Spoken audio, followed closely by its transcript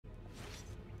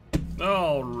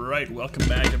Alright, welcome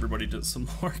back everybody to some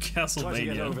more Castlevania. Try to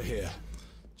get over here.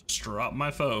 Just drop my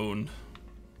phone.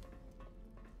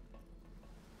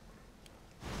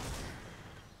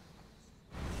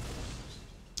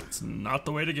 It's not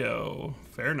the way to go.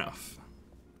 Fair enough.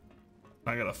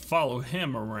 I gotta follow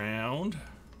him around.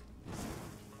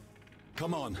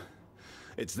 Come on.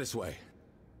 It's this way.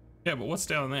 Yeah, but what's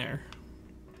down there?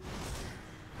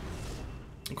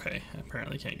 Okay, I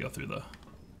apparently can't go through the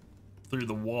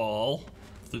wall,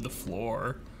 through the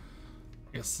floor.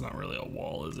 I guess it's not really a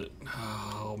wall, is it?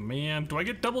 Oh man, do I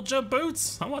get double jump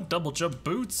boots? I want double jump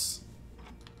boots.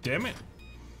 Damn it.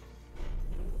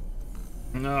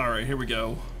 Alright, here we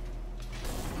go.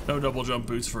 No double jump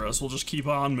boots for us. We'll just keep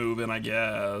on moving, I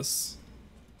guess.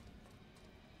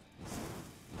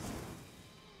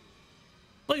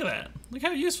 Look at that. Look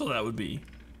how useful that would be.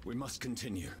 We must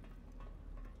continue.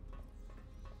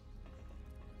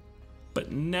 But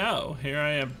no, here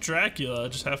I am, Dracula. I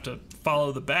just have to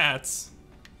follow the bats.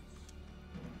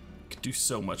 Could do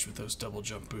so much with those double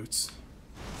jump boots.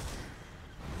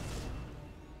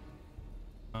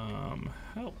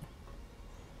 Help.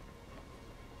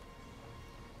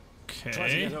 Okay. Try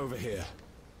to get over here.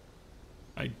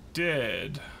 I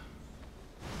did.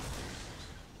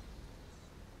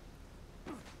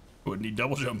 Would need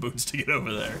double jump boots to get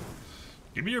over there.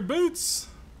 Give me your boots.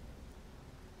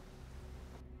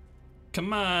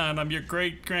 Come on, I'm your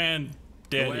great granddaddy.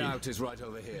 The way out is right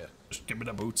over here. Just give me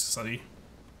the boots, sonny.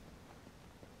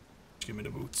 Just give me the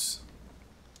boots. Is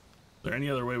there any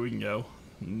other way we can go?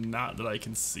 Not that I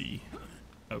can see.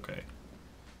 Okay.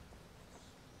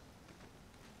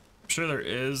 I'm sure there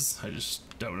is. I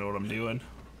just don't know what I'm doing.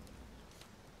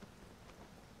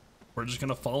 We're just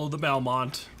gonna follow the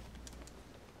Belmont.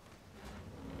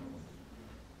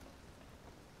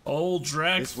 Old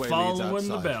Drac following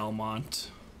the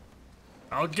Belmont.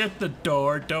 I'll get the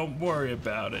door, don't worry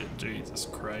about it. Jesus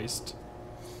Christ.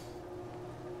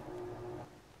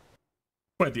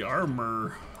 Wait, the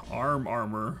armor.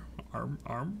 Armor?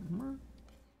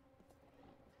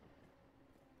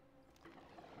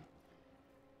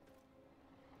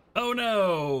 Oh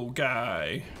no,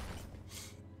 guy.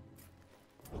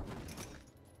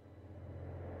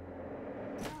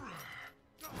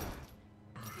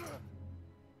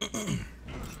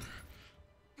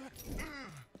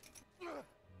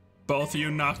 Both of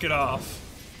you knock it off.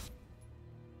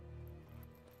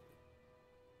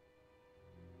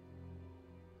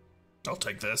 I'll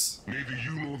take this. Neither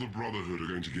you nor the Brotherhood are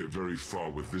going to get very far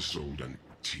with this old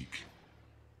antique.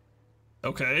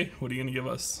 Okay, what are you gonna give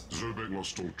us? Zobek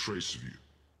lost all trace of you.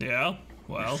 Yeah,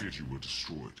 well. We feared you were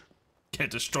destroyed. Can't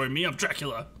destroy me, I'm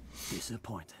Dracula.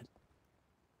 Disappointed.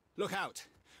 Look out!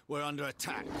 We're under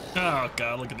attack. Oh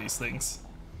god, look at these things.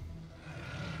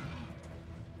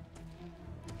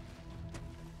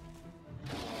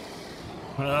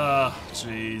 Ah,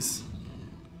 jeez.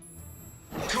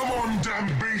 Come on,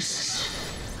 damn beasts!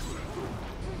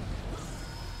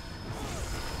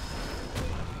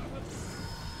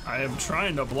 I am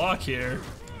trying to block here.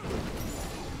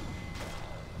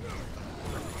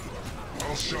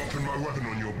 I'll sharpen my weapon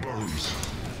on your bones.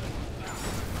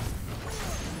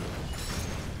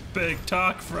 Big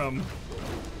talk from,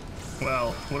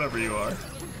 well, whatever you are.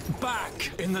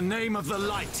 Back in the name of the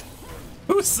light.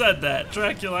 Who said that?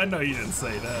 Dracula, I know you didn't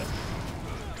say that.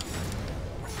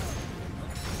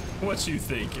 What you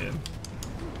thinking?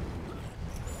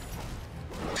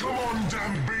 Come on,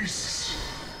 damn beasts!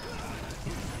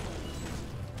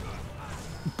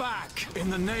 Back in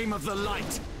the name of the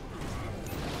light.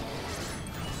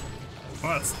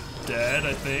 Well, that's dead,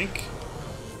 I think.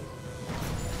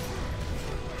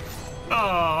 Oh,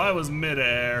 I was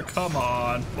midair. Come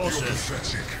on. Bullshit. You're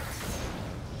pathetic.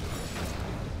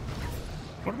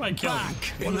 What am I killing? Back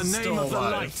What in the is name still of the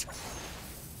alive? light.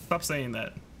 Stop saying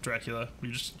that, Dracula.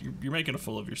 You're making a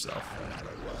fool of yourself.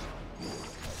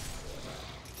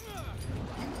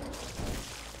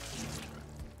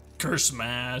 Curse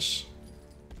smash.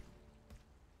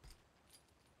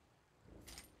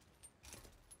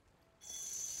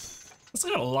 That's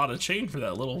got a lot of chain for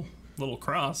that little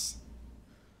cross.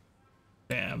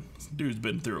 Damn, this dude's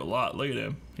been through a lot. Look at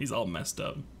him. He's all messed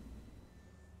up.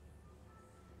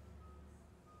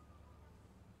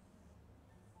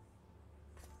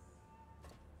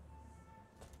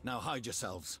 Now hide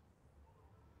yourselves.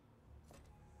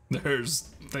 There's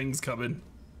things coming.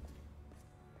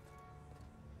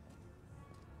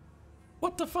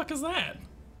 What the fuck is that?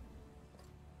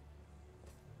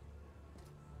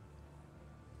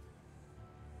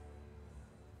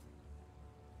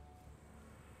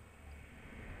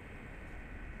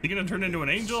 You gonna turn into an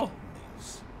angel?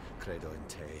 Credo in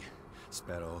te,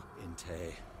 spero in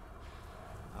te.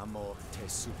 Amor te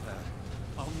super,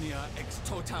 omnia ex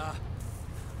tota,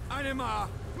 anima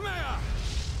mea!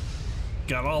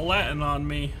 Got all Latin on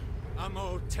me.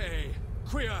 Amo te,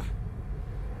 quia,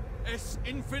 es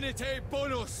infinite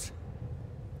bonus,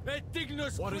 et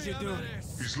dignus. What is he doing?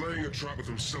 He's laying a trap with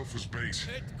himself as bait.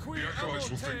 The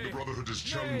acolytes will think the Brotherhood is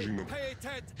challenging them.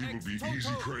 He will be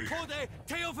easy prey.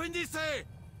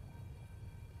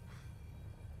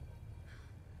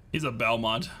 He's a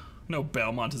Belmont. No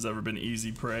Belmont has ever been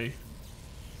easy prey.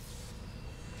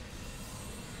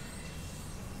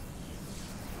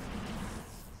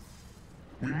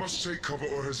 We must take cover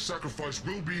or his sacrifice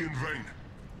will be in vain.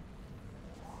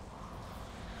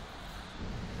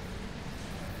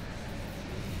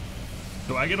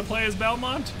 Do I get to play as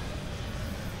Belmont?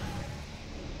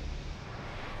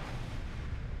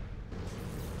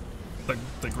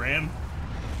 The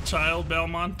grandchild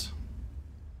Belmont?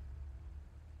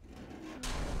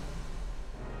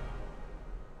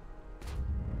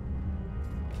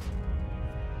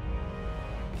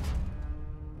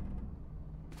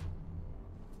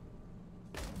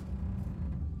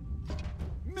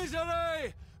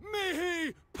 Miserere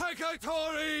mihi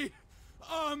peccatori!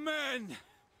 Amen!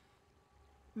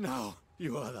 Now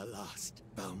you are the last,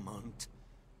 Belmont.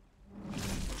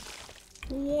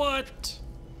 What?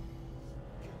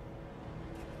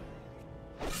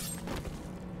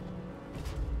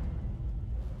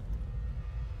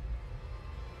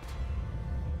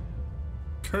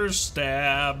 Curse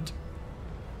stabbed.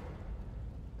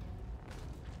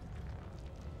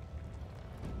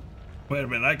 Wait a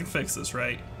minute, I can fix this,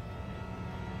 right?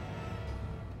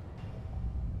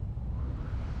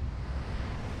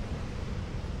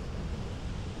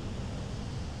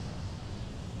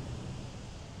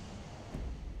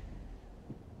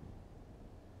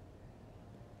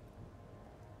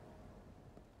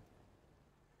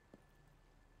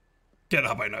 Get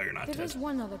up, I know you're not dead. There is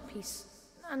one other piece,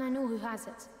 and I know who has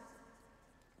it.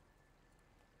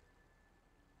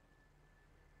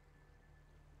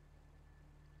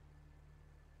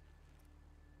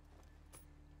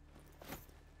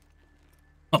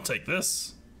 I'll take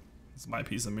this. It's my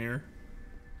piece of mirror.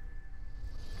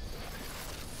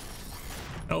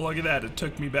 Oh, look at that. It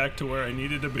took me back to where I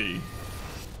needed to be.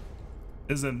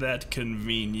 Isn't that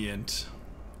convenient?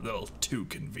 A little too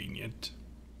convenient.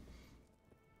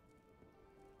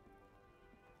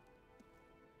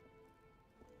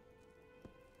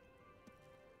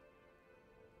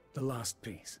 The last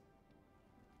piece.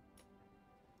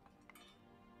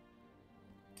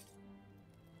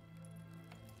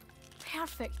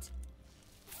 Perfect.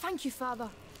 Thank you, Father.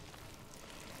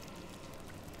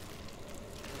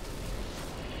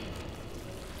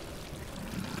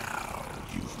 Now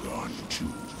you've gone too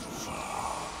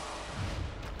far.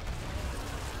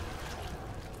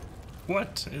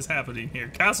 What is happening here?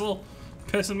 Castle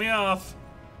pissing me off.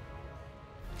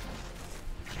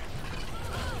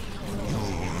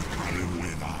 You're coming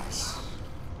with us.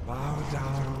 Bow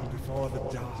down before the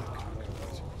dark.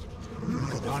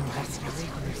 Look on his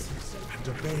weakness and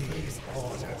obey his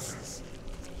orders.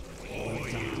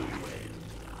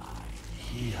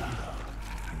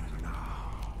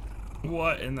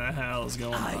 What in the hell is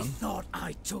going I on? thought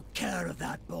I took care of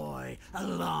that boy a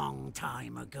long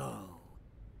time ago.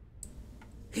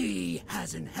 He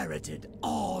has inherited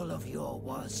all of your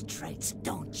worst traits,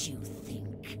 don't you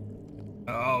think?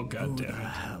 Oh, Who god the damn it.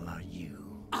 hell are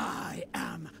you? I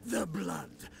am the blood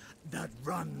that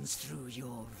runs through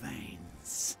your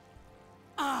veins.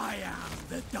 I am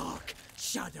the dark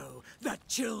shadow that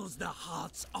chills the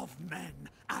hearts of men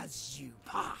as you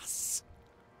pass.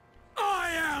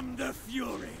 I am the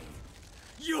fury,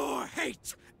 your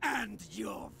hate and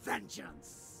your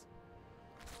vengeance.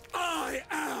 I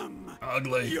am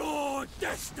Ugly. your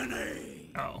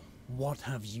destiny. Oh. What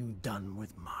have you done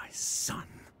with my son?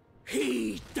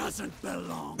 He doesn't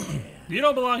belong here. You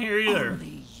don't belong here either.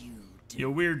 Only you do.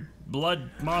 You weird blood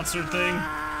monster thing.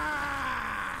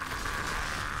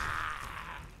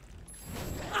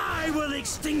 I will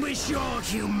extinguish your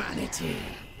humanity.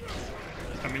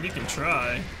 I mean, you can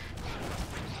try.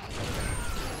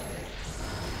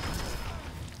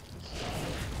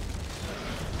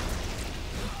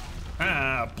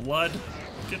 Ah, blood.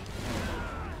 Get.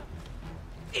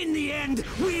 In the end,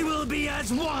 we will be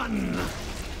as one.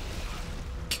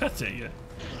 God dang it.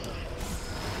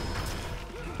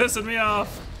 Pissing me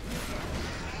off.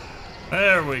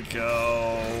 There we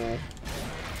go.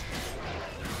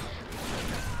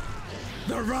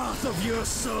 The wrath of your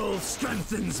soul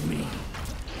strengthens me.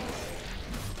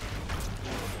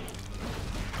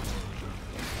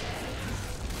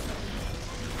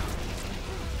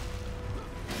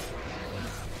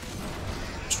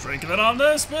 Strength it on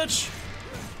this, bitch.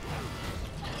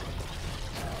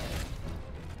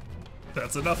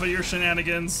 That's enough of your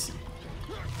shenanigans.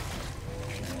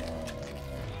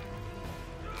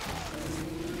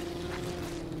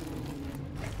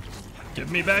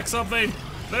 Give me back something.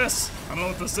 This. I don't know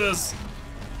what this is.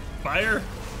 Fire?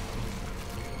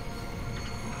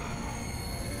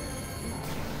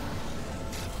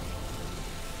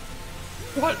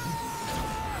 What?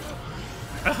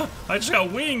 I just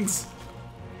got wings.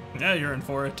 Yeah, you're in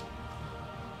for it.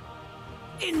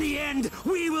 In the end,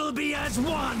 we will be as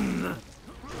one!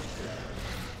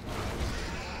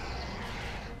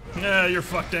 Yeah, you're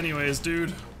fucked anyways,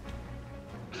 dude.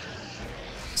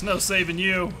 There's no saving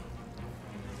you.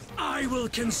 I will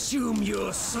consume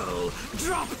your soul,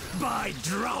 drop by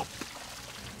drop.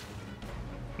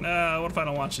 Nah, what if I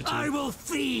don't want you to? I will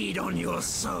feed on your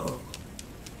soul.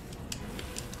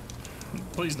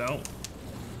 Please don't.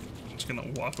 I'm just gonna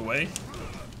walk away.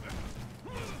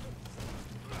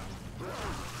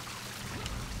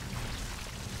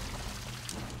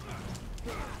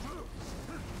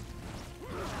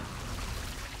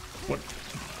 What?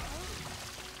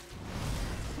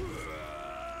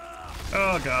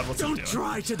 Oh god, what's he doing? Don't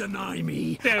try to deny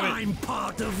me. Damn it. I'm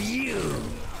part of you.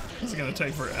 This is gonna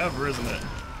take forever, isn't it?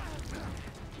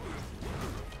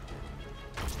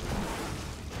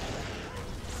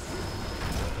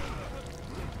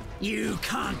 You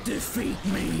can't defeat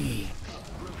me.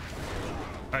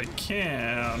 I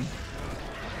can.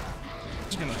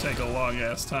 It's gonna take a long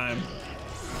ass time.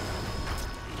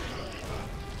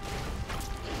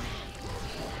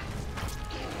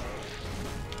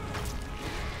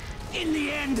 In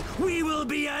the end, we will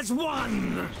be as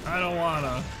one. I don't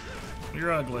wanna.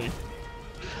 You're ugly.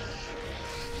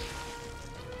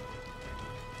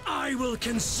 I will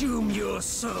consume your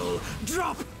soul,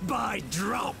 drop by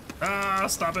drop. Ah,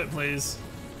 stop it, please.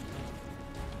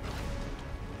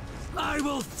 I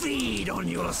will feed on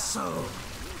your soul.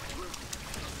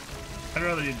 I'd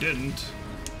rather you didn't.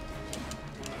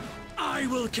 I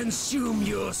will consume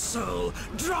your soul,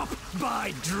 drop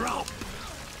by drop.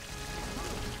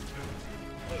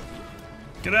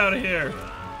 Get out of here,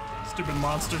 stupid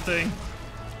monster thing.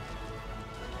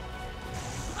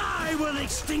 I will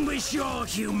extinguish your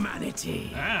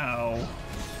humanity. Ow.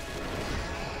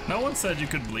 No one said you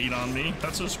could bleed on me.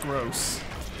 That's just gross.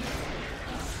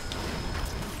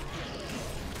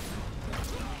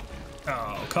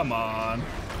 Oh, come on.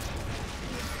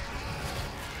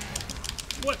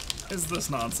 What is this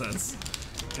nonsense?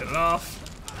 Get it off.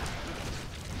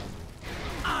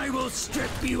 I will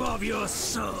strip you of your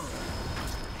soul.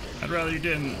 I'd rather you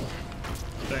didn't.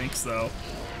 Thanks, though.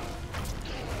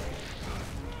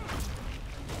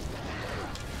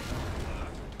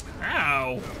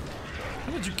 Ow!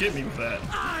 How did you get me with that?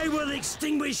 I will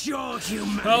extinguish your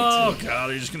humanity. Oh god,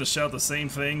 are you just gonna shout the same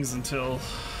things until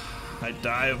I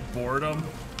die of boredom?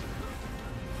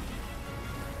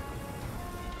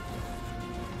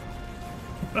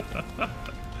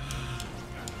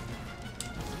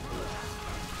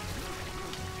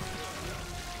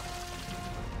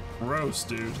 Gross,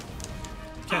 dude.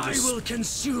 Can't I just will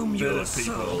consume spit your at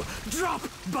people. soul, drop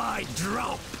by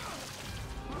drop.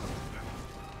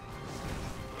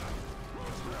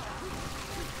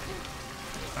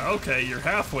 Okay, you're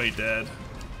halfway dead.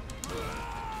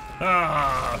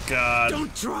 Oh god.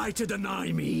 Don't try to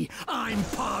deny me. I'm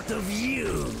part of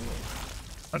you.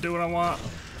 I do what I want.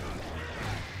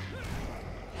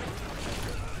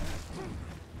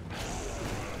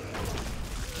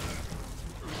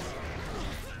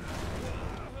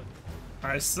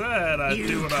 I said I'd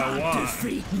do what I want. You can't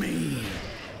defeat me.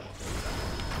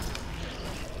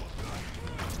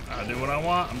 I do what I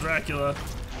want. I'm Dracula.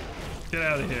 Get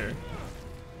out of here.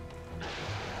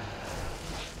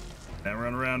 And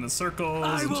run around in circles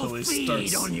I until will he feed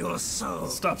starts. on your soul.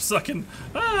 Stop sucking.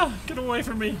 Ah, get away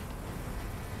from me.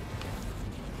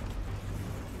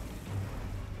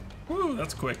 Woo,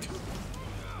 that's quick.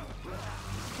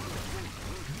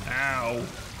 Ow.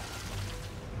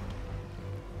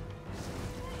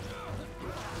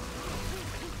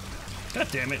 God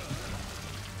damn it.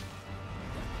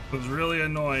 It was really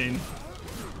annoying.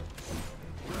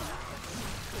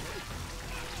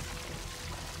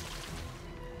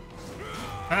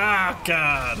 Ah,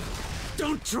 God.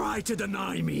 Don't try to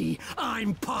deny me.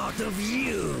 I'm part of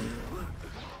you.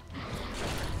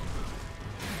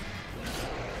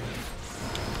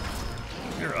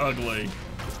 You're ugly.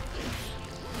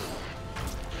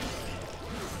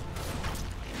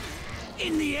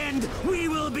 In the end, we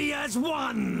will be as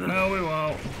one. No, we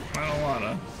won't. I don't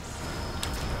wanna.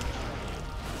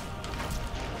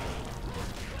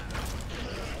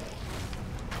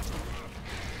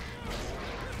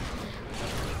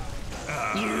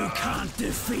 You can't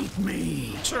defeat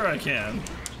me. Sure I can.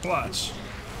 Watch.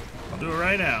 I'll do it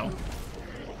right now.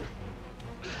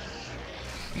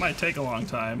 It might take a long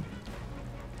time.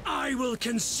 I will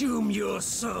consume your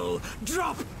soul,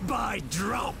 drop by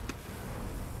drop.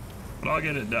 But I'll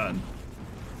get it done.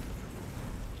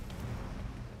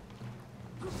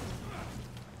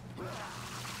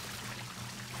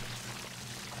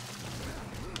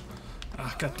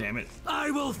 Ah, God damn it.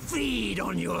 I will feed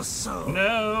on your soul.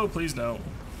 No, please don't.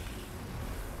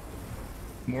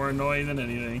 More annoying than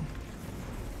anything.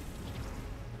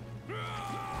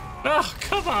 Oh,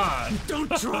 come on!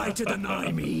 Don't try to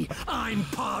deny me. I'm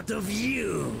part of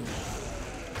you.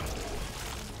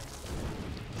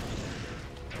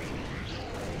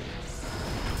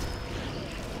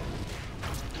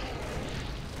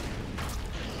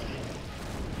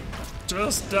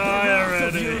 Just The die wrath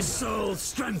of already. your soul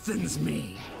strengthens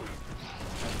me.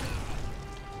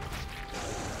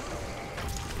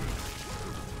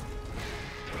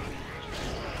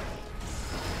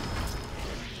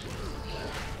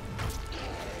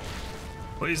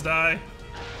 Please die.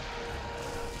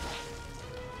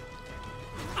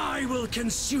 I will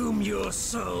consume your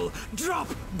soul, drop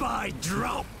by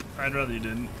drop. I'd rather you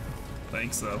didn't.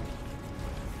 Thanks, though.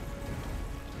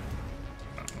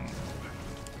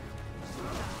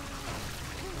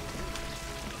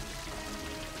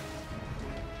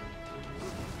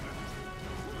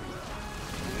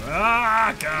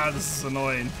 Ah, God, this is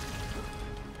annoying.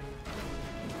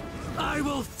 I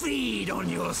will feed on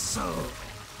your soul.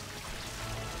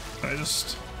 I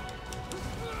just...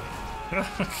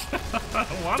 I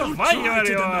don't want to Don't fight you try to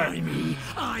deny anymore. me.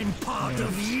 I'm part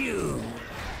of you.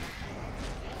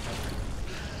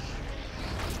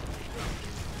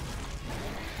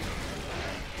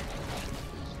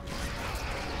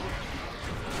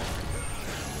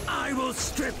 I will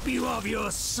strip you of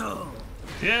your soul.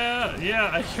 Yeah,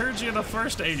 I heard you the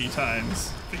first 80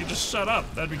 times. If you could just shut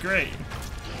up, that'd be great.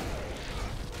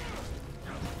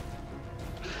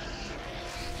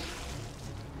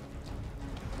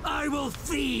 I will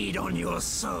feed on your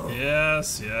soul.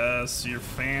 Yes, you're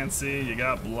fancy, you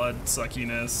got blood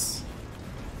suckiness.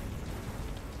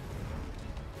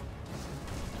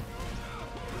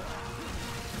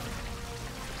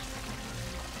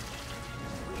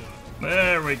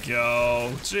 There we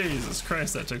go. Jesus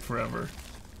Christ, that took forever.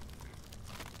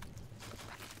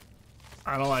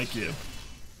 I don't like you.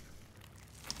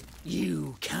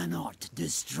 You cannot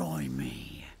destroy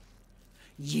me.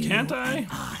 You Can't I? and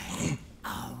I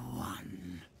are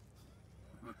one.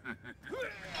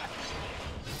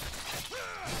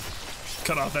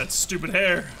 Cut off that stupid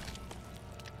hair.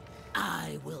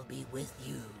 I will be with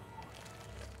you.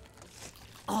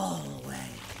 Always.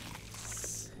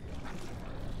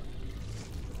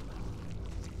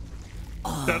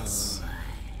 That's...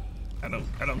 I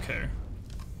don't care.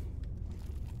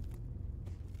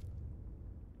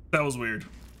 That was weird.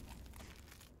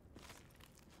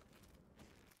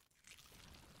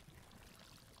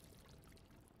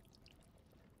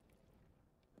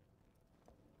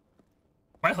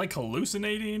 Am I like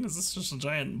hallucinating? Is this just a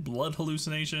giant blood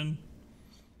hallucination?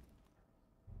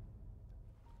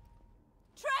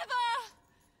 Trevor!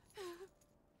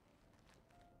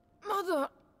 Mother!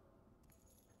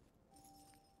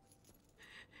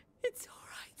 It's all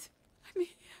right. I mean,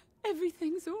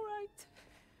 everything's all right.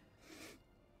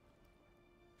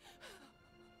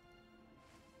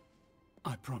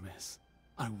 I promise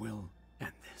I will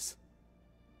end this.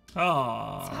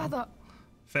 Aww. Father!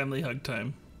 Family hug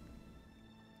time.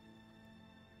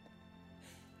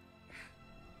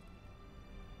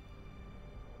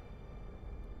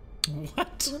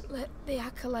 What? Don't let the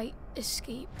acolyte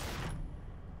escape.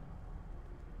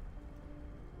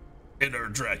 Inner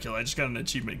Dracula. I just got an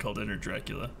achievement called Inner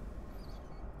Dracula.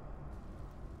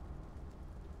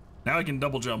 Now I can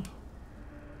double jump.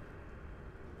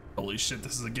 Holy shit,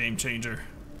 this is a game changer.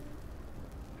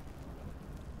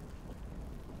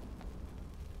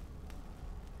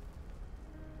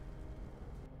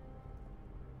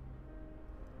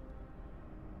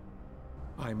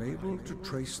 I'm able to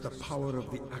trace the power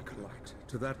of the acolyte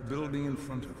to that building in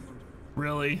front of you.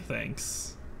 Really?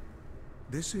 Thanks.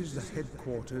 This is the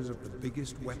headquarters of the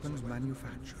biggest weapons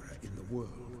manufacturer in the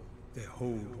world. They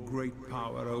hold great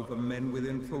power over men with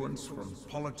influence from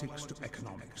politics to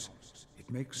economics. It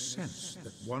makes sense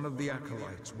that one of the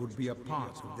acolytes would be a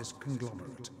part of this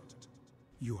conglomerate.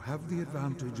 You have the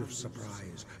advantage of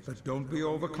surprise, but don't be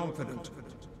overconfident.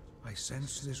 I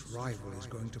sense this rival is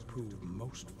going to prove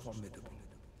most formidable.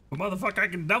 Well, motherfucker, I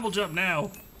can double jump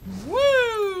now.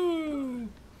 Woo!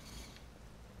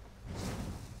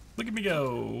 Look at me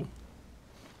go.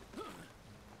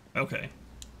 Okay.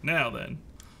 Now then.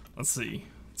 Let's see.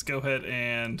 Let's go ahead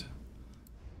and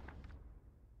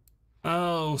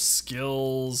Oh,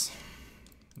 skills.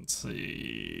 Let's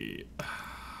see.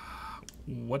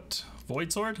 What?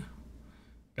 Void Sword?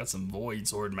 Got some Void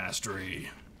Sword mastery.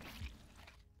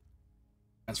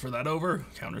 Transfer that over.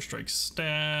 Counter-Strike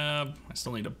Stab. I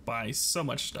still need to buy so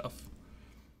much stuff.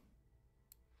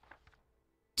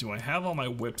 Do I have all my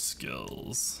whip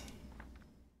skills?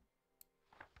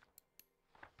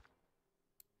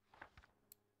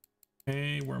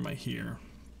 Okay, where am I here?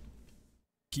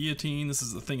 Guillotine, this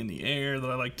is the thing in the air that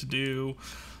I like to do.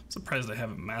 I'm surprised I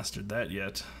haven't mastered that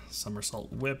yet.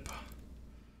 Somersault Whip.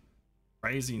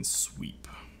 Rising Sweep.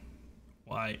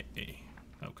 YA.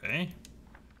 Okay.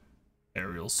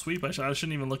 Aerial Sweep. I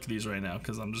shouldn't even look at these right now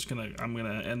because I'm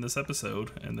gonna end this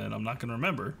episode and then I'm not gonna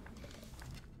remember.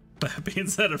 That being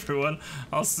said, everyone,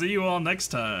 I'll see you all next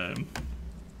time.